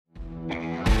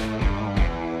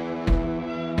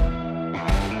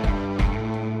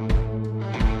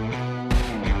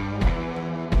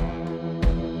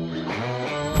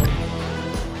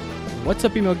What's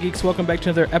up, Email Geeks? Welcome back to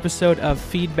another episode of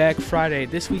Feedback Friday.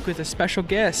 This week with a special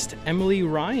guest, Emily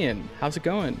Ryan. How's it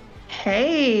going?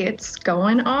 Hey, it's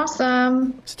going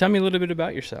awesome. So tell me a little bit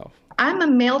about yourself. I'm a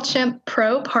MailChimp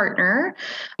Pro partner.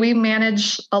 We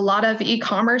manage a lot of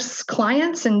e-commerce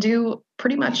clients and do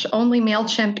pretty much only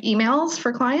MailChimp emails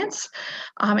for clients,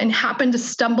 and happened to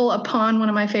stumble upon one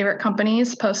of my favorite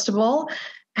companies, Postable,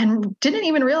 and didn't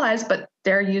even realize, but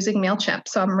they're using MailChimp.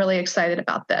 So I'm really excited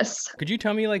about this. Could you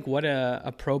tell me what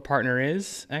a pro partner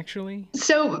is, actually?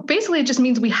 So basically, it just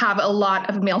means we have a lot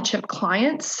of MailChimp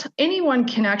clients. Anyone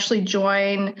can actually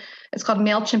join. It's called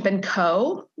MailChimp &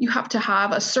 Co. You have to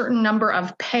have a certain number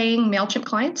of paying MailChimp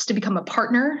clients to become a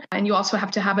partner. And you also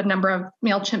have to have a number of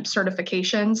MailChimp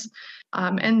certifications.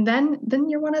 And then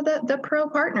you're one of the pro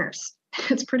partners.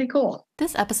 It's pretty cool.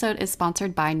 This episode is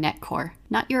sponsored by NetCore,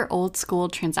 not your old school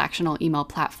transactional email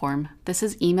platform. This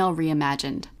is email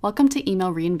reimagined. Welcome to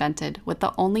Email Reinvented, with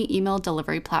the only email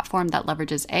delivery platform that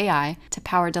leverages AI to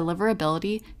power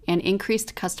deliverability and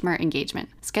increased customer engagement.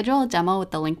 Schedule a demo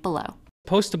with the link below.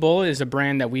 Postable is a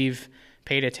brand that we've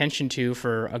paid attention to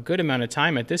for a good amount of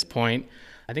time at this point.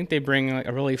 I think they bring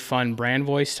a really fun brand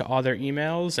voice to all their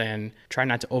emails and try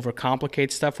not to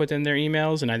overcomplicate stuff within their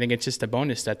emails. And I think it's just a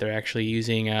bonus that they're actually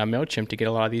using MailChimp to get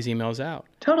a lot of these emails out.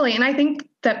 Totally. And I think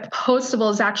that Postable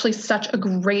is actually such a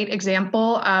great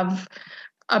example of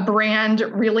a brand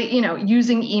really,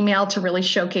 using email to really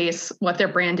showcase what their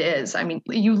brand is. I mean,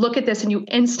 you look at this and you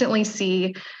instantly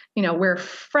see, we're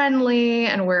friendly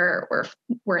and we're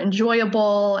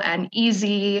enjoyable and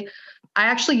easy. I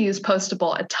actually use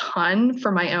Postable a ton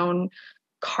for my own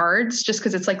cards just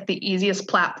because it's like the easiest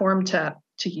platform to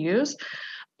use.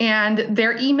 And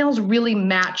their emails really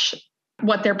match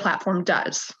what their platform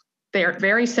does. They're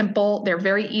very simple, they're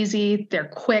very easy, they're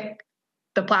quick,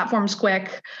 the platform's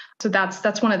quick. So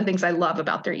that's one of the things I love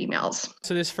about their emails.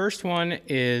 So this first one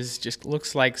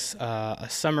looks like a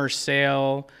summer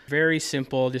sale, very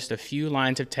simple, just a few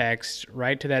lines of text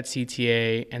right to that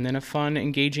CTA, and then a fun,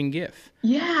 engaging GIF.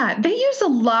 Yeah, they use a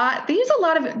lot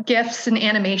of GIFs and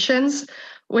animations,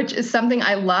 which is something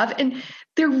I love. And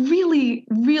they're really,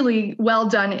 really well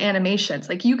done animations.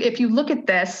 Like if you look at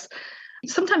this,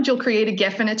 sometimes you'll create a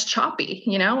GIF and it's choppy,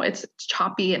 it's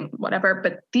choppy and whatever,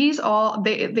 but these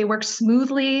they work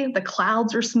smoothly. The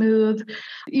clouds are smooth.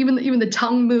 Even the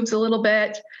tongue moves a little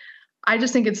bit. I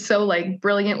just think it's so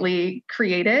brilliantly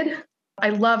created. I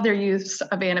love their use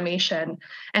of animation,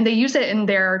 and they use it in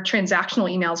their transactional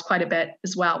emails quite a bit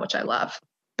as well, which I love.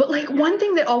 But one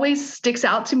thing that always sticks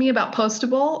out to me about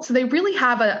Postable, so they really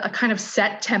have a kind of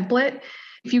set template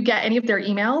if you get any of their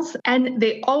emails, and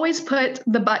they always put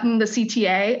the button, the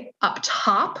CTA, up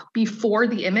top before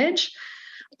the image,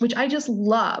 which I just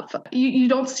love. You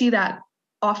don't see that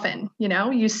often,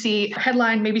 you see a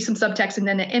headline, maybe some subtext, and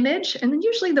then an image, and then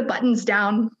usually the button's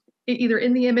down either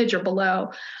in the image or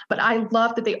below. But I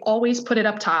love that they always put it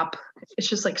up top. It's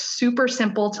just super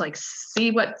simple to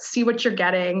see what you're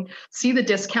getting, see the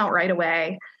discount right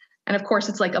away. And of course,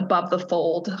 it's above the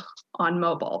fold on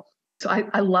mobile. So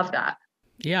I love that.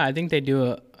 Yeah, I think they do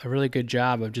a really good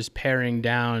job of just paring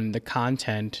down the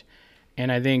content.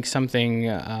 And I think something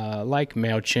like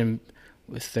MailChimp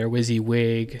with their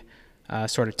WYSIWYG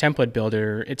sort of template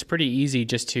builder, it's pretty easy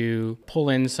just to pull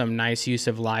in some nice use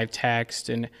of live text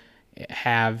and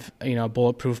have a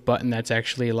bulletproof button that's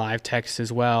actually live text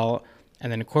as well,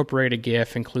 and then incorporate a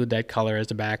GIF, include that color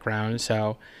as a background.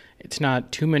 So it's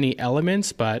not too many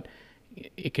elements, but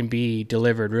it can be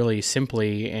delivered really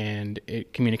simply and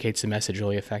it communicates the message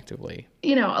really effectively.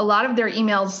 A lot of their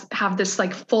emails have this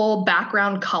full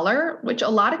background color, which a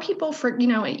lot of people,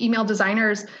 email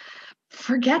designers,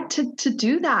 forget to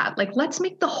do that. Let's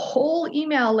make the whole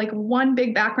email one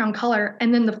big background color,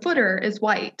 and then the footer is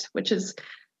white, which is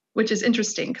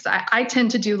interesting because I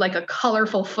tend to do a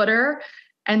colorful footer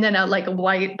and then a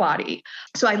white body.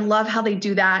 So I love how they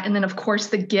do that. And then of course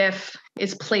the GIF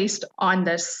is placed on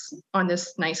this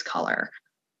nice color.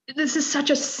 This is such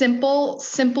a simple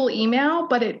email,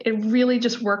 but it really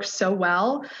just works so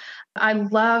well. I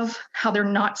love how they're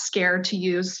not scared to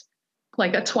use a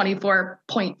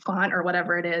 24-point font or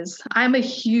whatever it is. I'm a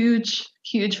huge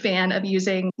fan of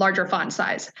using larger font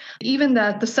size. Even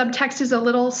the subtext is a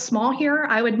little small here.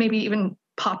 I would maybe even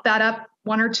pop that up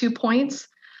 1 or 2 points,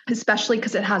 especially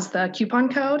because it has the coupon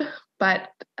code. But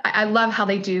I love how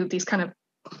they do these kind of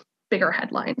bigger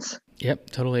headlines.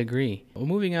 Yep, totally agree. Well,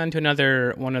 moving on to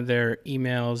another one of their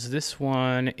emails. This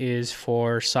one is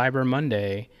for Cyber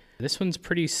Monday. This one's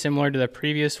pretty similar to the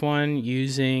previous one,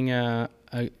 using a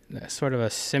sort of a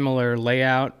similar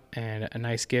layout and a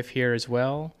nice GIF here as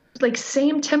well. like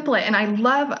same template. And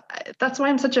that's why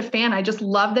I'm such a fan. I just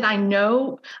love that I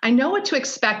know what to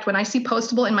expect when I see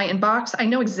Postable in my inbox. I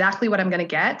know exactly what I'm going to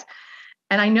get.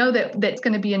 And I know that it's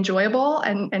going to be enjoyable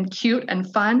and cute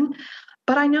and fun,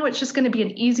 but I know it's just going to be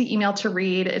an easy email to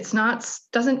read.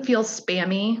 Doesn't feel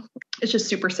spammy. It's just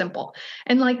super simple.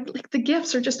 And like the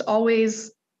GIFs are just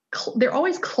they're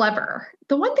always clever.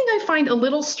 The one thing I find a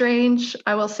little strange,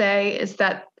 I will say, is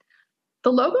that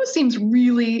the logo seems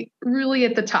really, really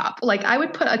at the top. Like I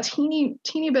would put a teeny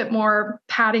bit more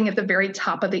padding at the very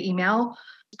top of the email,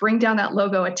 bring down that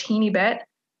logo a teeny bit,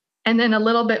 and then a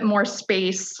little bit more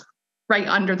space right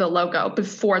under the logo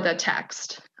before the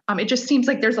text. It just seems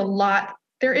like there is a lot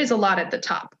at the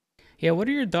top. Yeah, what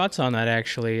are your thoughts on that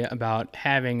actually, about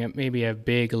having maybe a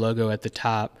big logo at the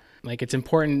top? Like it's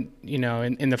important,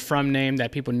 in the from name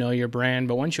that people know your brand,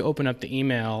 but once you open up the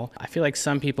email, I feel like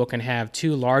some people can have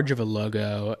too large of a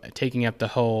logo taking up the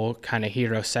whole kind of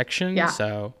hero section. Yeah.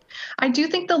 So I do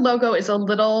think the logo is a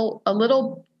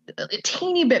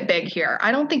teeny bit big here.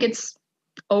 I don't think it's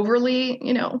overly,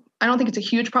 I don't think it's a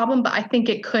huge problem, but I think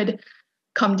it could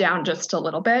come down just a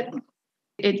little bit.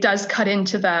 It does cut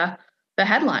into the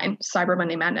headline, Cyber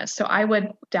Monday Madness. So I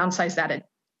would downsize that a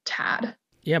tad.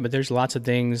 Yeah, but there's lots of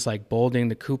things like bolding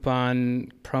the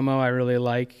coupon promo I really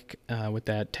like with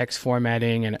that text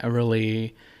formatting, and a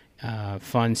really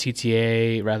fun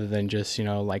CTA rather than just,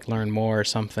 like learn more or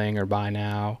something or buy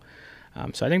now.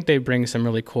 So I think they bring some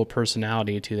really cool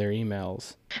personality to their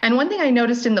emails. And one thing I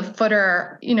noticed in the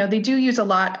footer, they do use a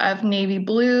lot of navy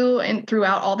blue and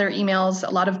throughout all their emails,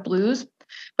 a lot of blues.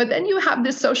 But then you have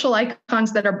the social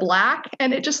icons that are black,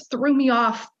 and it just threw me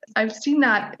off. I've seen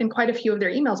that in quite a few of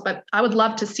their emails, but I would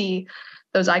love to see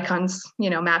those icons,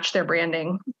 match their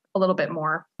branding a little bit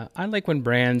more. I like when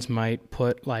brands might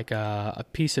put like a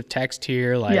piece of text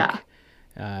here, like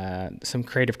some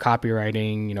creative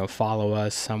copywriting, follow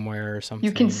us somewhere or something.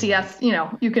 You can see us,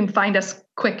 you can find us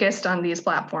quickest on these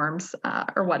platforms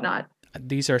or whatnot.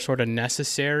 These are sort of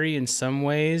necessary in some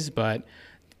ways, but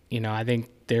I think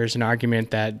there's an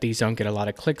argument that these don't get a lot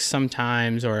of clicks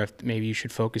sometimes, or if maybe you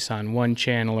should focus on one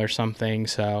channel or something.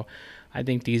 So I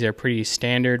think these are pretty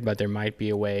standard, but there might be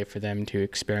a way for them to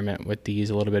experiment with these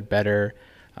a little bit better,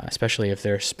 especially if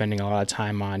they're spending a lot of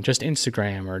time on just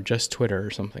Instagram or just Twitter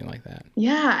or something like that.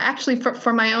 Yeah, actually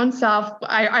for my own self,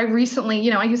 I recently,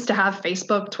 I used to have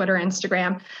Facebook, Twitter,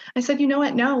 Instagram. I said, you know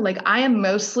what? No, like I am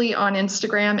mostly on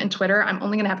Instagram and Twitter. I'm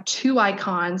only going to have 2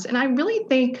 icons. And I really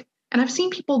think, and I've seen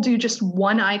people do just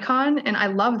 1 icon, and I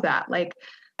love that. Like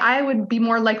I would be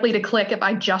more likely to click if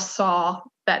I just saw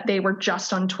that they were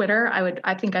just on Twitter.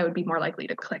 I think I would be more likely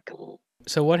to click.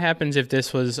 So what happens if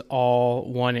this was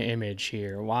all one image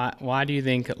here? Why do you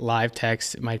think live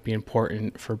text might be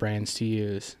important for brands to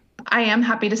use? I am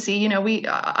happy to see, we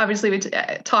obviously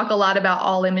talk a lot about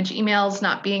all image emails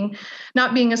not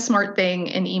being a smart thing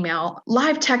in email.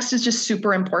 Live text is just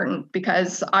super important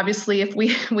because obviously if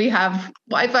we have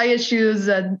Wi-Fi issues,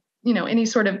 any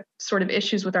sort of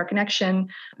issues with our connection,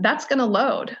 that's going to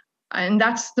load. And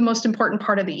that's the most important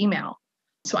part of the email.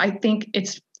 So I think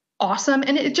it's awesome.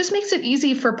 And it just makes it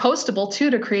easy for Postable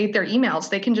too to create their emails.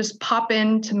 They can just pop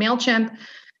into MailChimp,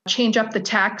 change up the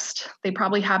text. They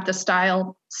probably have the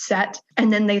style set,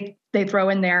 and then they throw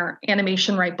in their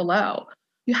animation right below.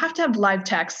 You have to have live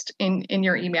text in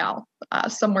your email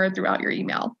somewhere throughout your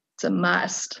email. It's a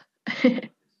must.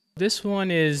 This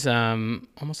one is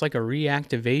almost like a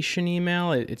reactivation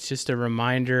email. It's just a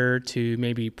reminder to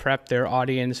maybe prep their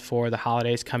audience for the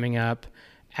holidays coming up,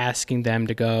 asking them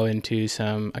to go into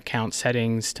some account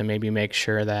settings to maybe make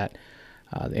sure that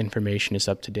the information is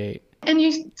up to date. And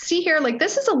you see here, like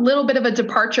this is a little bit of a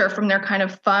departure from their kind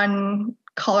of fun,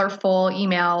 colorful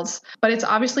emails, but it's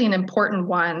obviously an important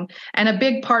one. And a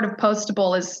big part of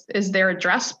Postable is their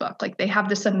address book. Like they have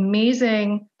this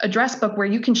amazing address book where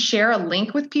you can share a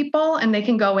link with people and they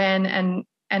can go in and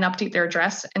update their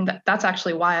address. And that's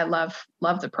actually why I love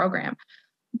the program.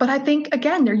 But I think,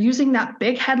 again, they're using that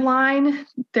big headline.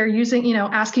 They're using,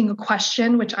 asking a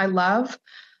question, which I love.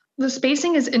 The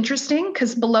spacing is interesting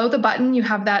because below the button, you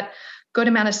have that good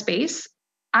amount of space.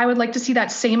 I would like to see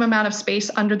that same amount of space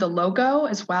under the logo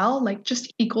as well, like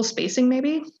just equal spacing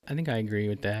maybe. I think I agree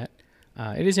with that.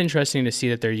 It is interesting to see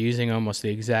that they're using almost the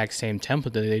exact same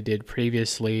template that they did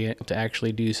previously to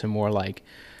actually do some more like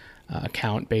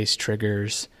account-based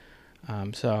triggers.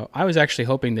 So I was actually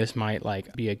hoping this might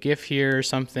like be a GIF here or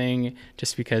something,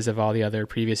 just because of all the other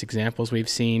previous examples we've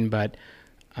seen. But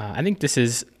I think this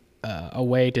is a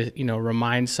way to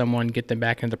remind someone, get them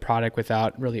back into the product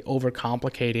without really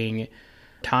overcomplicating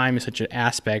Time is such an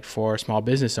aspect for small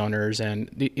business owners. And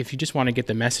if you just want to get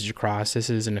the message across, this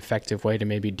is an effective way to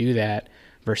maybe do that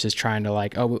versus trying to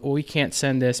like, oh, well, we can't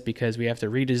send this because we have to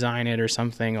redesign it or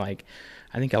something. Like,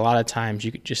 I think a lot of times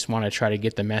you just want to try to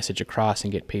get the message across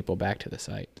and get people back to the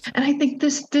site. And I think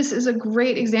this is a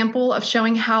great example of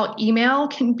showing how email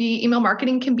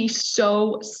marketing can be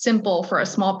so simple for a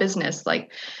small business.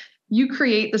 Like, you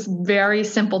create this very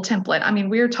simple template. I mean,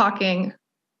 we're talking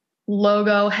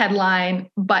logo, headline,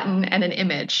 button, and an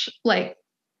image. Like,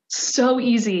 so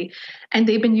easy. And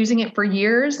they've been using it for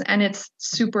years, and it's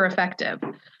super effective.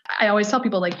 I always tell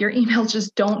people, like, your emails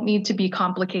just don't need to be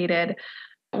complicated.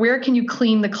 Where can you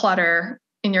clean the clutter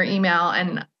in your email?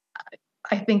 And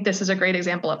I think this is a great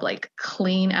example of like,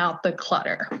 clean out the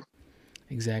clutter.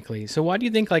 Exactly. So why do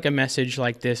you think like a message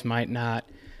like this might not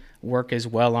work as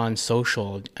well on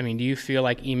social? I mean, do you feel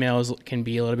like emails can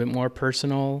be a little bit more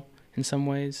personal in some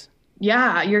ways?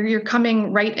 Yeah, you're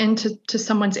coming right into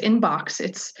someone's inbox.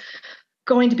 It's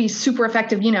going to be super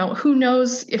effective. Who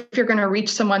knows if you're going to reach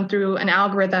someone through an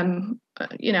algorithm,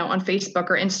 on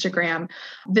Facebook or Instagram.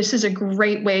 This is a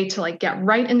great way to like get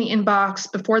right in the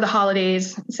inbox before the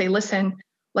holidays and say, listen,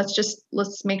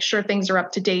 let's make sure things are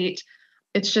up to date.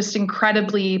 It's just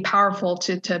incredibly powerful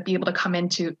to be able to come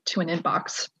into an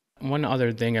inbox. One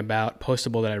other thing about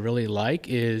Postable that I really like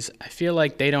is I feel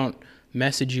like they don't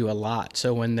message you a lot.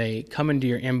 So when they come into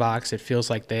your inbox, it feels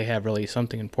like they have really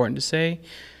something important to say.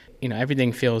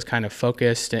 Everything feels kind of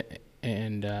focused,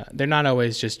 and they're not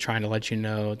always just trying to let you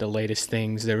know the latest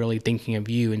things. They're really thinking of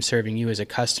you and serving you as a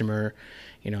customer,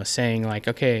 saying like,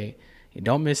 okay,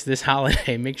 don't miss this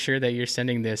holiday. Make sure that you're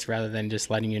sending this, rather than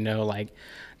just letting you know like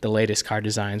the latest car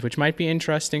designs, which might be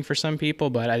interesting for some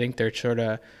people, but I think they're sort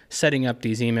of setting up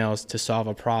these emails to solve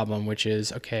a problem, which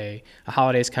is, okay, a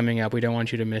holiday's coming up. We don't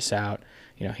want you to miss out.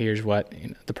 Here's what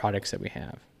the products that we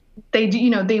have. They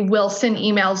do, they will send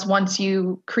emails once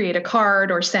you create a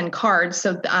card or send cards.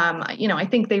 So, I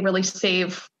think they really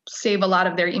save a lot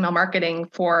of their email marketing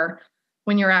for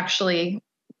when you're actually,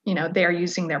 they're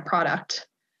using their product.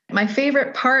 My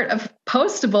favorite part of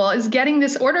Postable is getting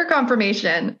this order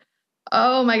confirmation.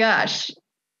 Oh my gosh.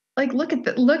 Like, look at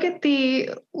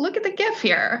the GIF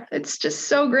here. It's just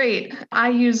so great. I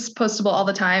use Postable all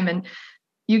the time, and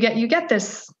you get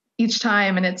this each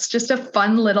time, and it's just a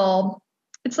fun little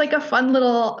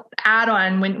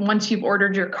add-on once you've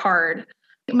ordered your card.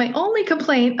 My only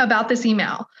complaint about this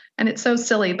email, and it's so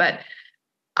silly, but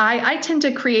I tend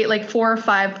to create like 4 or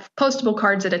 5 Postable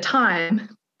cards at a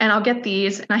time, and I'll get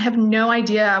these, and I have no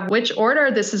idea which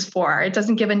order this is for. It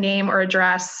doesn't give a name or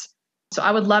address. So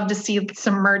I would love to see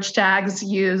some merge tags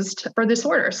used for this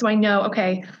order, so I know,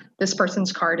 okay, this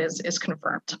person's card is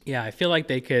confirmed. Yeah, I feel like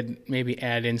they could maybe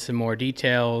add in some more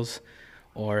details.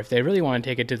 Or if they really want to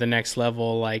take it to the next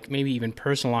level, like maybe even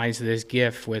personalize this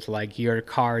GIF with like your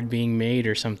card being made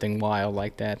or something wild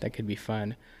like that. That could be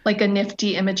fun. Like a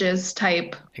nifty images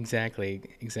type. Exactly.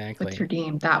 With your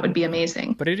game. That would be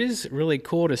amazing. But it is really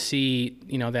cool to see,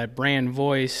 that brand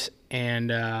voice and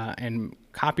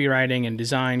copywriting and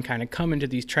design kind of come into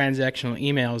these transactional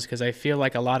emails, because I feel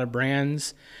like a lot of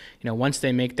brands, once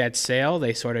they make that sale,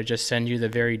 they sort of just send you the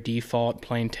very default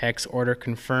plain text order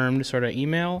confirmed sort of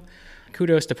email.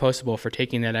 Kudos to Postable for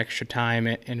taking that extra time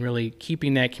and really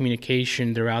keeping that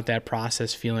communication throughout that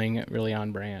process feeling really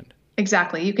on brand.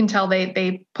 Exactly. You can tell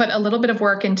they put a little bit of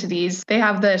work into these. They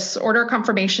have this order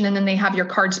confirmation, and then they have your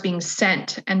cards being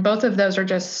sent. And both of those are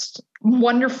just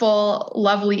wonderful,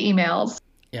 lovely emails.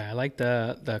 Yeah, I like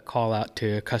the call out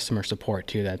to customer support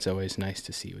too. That's always nice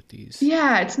to see with these.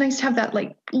 Yeah, it's nice to have that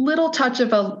like little touch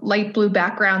of a light blue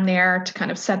background there to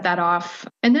kind of set that off.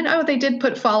 And then, they did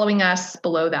put following us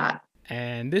below that.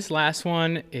 And this last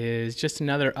one is just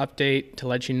another update to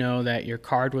let you know that your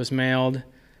card was mailed.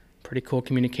 Pretty cool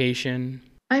communication.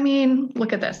 I mean,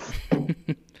 look at this.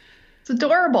 It's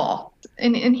adorable.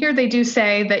 And here they do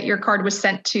say that your card was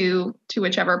sent to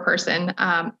whichever person.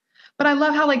 But I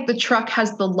love how like the truck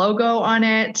has the logo on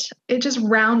it. It just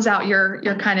rounds out your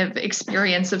kind of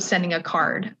experience of sending a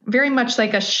card. Very much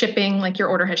like a shipping, like your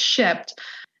order has shipped.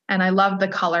 And I love the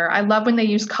color. I love when they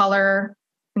use color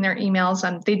in their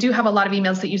emails. They do have a lot of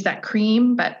emails that use that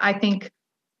cream, but I think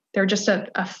they're just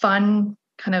a fun,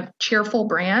 kind of cheerful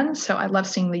brand. So I love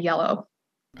seeing the yellow.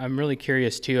 I'm really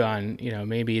curious too on,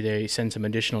 maybe they send some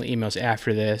additional emails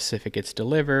after this if it gets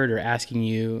delivered, or asking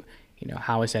you,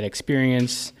 how is that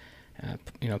experience,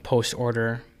 post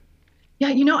order.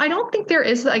 Yeah, I don't think there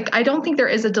is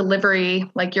a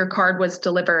delivery, like your card was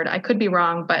delivered. I could be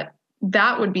wrong, but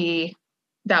that would be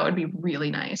that would be really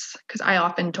nice, because I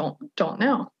often don't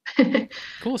know.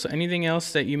 Cool. So anything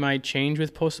else that you might change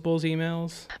with Postable's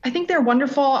emails? I think they're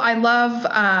wonderful. I love,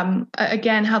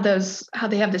 again, how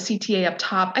they have the CTA up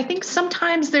top. I think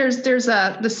sometimes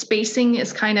the spacing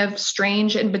is kind of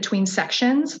strange in between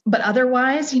sections, but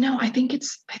otherwise, I think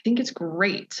it's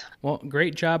great. Well,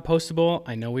 great job, Postable.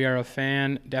 I know we are a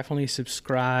fan. Definitely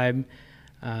subscribe.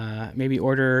 Maybe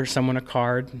order someone a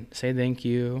card, say thank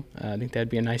you. I think that'd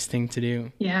be a nice thing to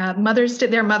do. Yeah,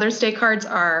 their Mother's Day cards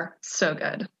are so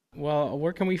good. Well,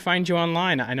 where can we find you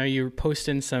online? I know you're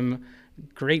posting some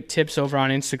great tips over on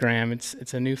Instagram.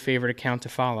 It's a new favorite account to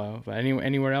follow. But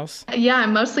anywhere else? Yeah,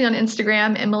 I'm mostly on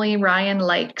Instagram. Emily Ryan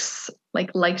likes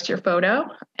your photo.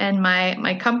 And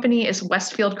my company is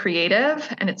Westfield Creative,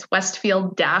 and it's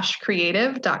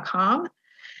westfield-creative.com.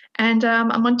 And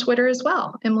I'm on Twitter as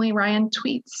well. Emily Ryan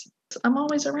tweets. I'm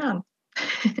always around.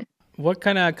 What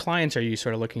kind of clients are you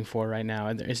sort of looking for right now?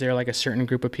 Is there like a certain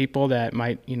group of people that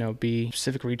might, be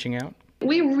specific reaching out?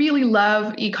 We really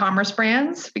love e-commerce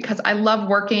brands because I love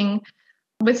working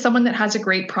with someone that has a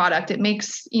great product. It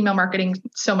makes email marketing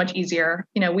so much easier.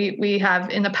 We have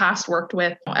in the past worked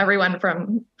with everyone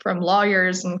from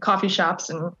lawyers and coffee shops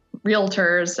and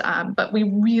realtors, but we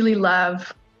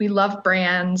love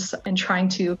brands and trying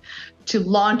to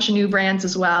launch new brands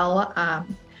as well.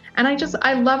 And I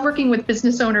love working with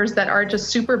business owners that are just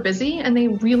super busy and they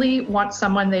really want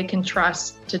someone they can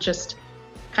trust to just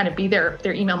kind of be their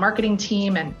email marketing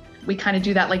team. And we kind of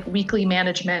do that like weekly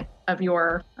management of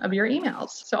your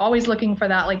emails. So always looking for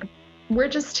that, like, we're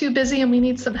just too busy and we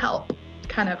need some help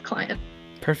kind of client.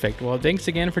 Perfect. Well, thanks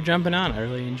again for jumping on. I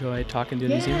really enjoyed talking to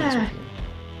these emails with you.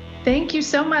 Thank you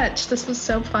so much. This was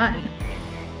so fun.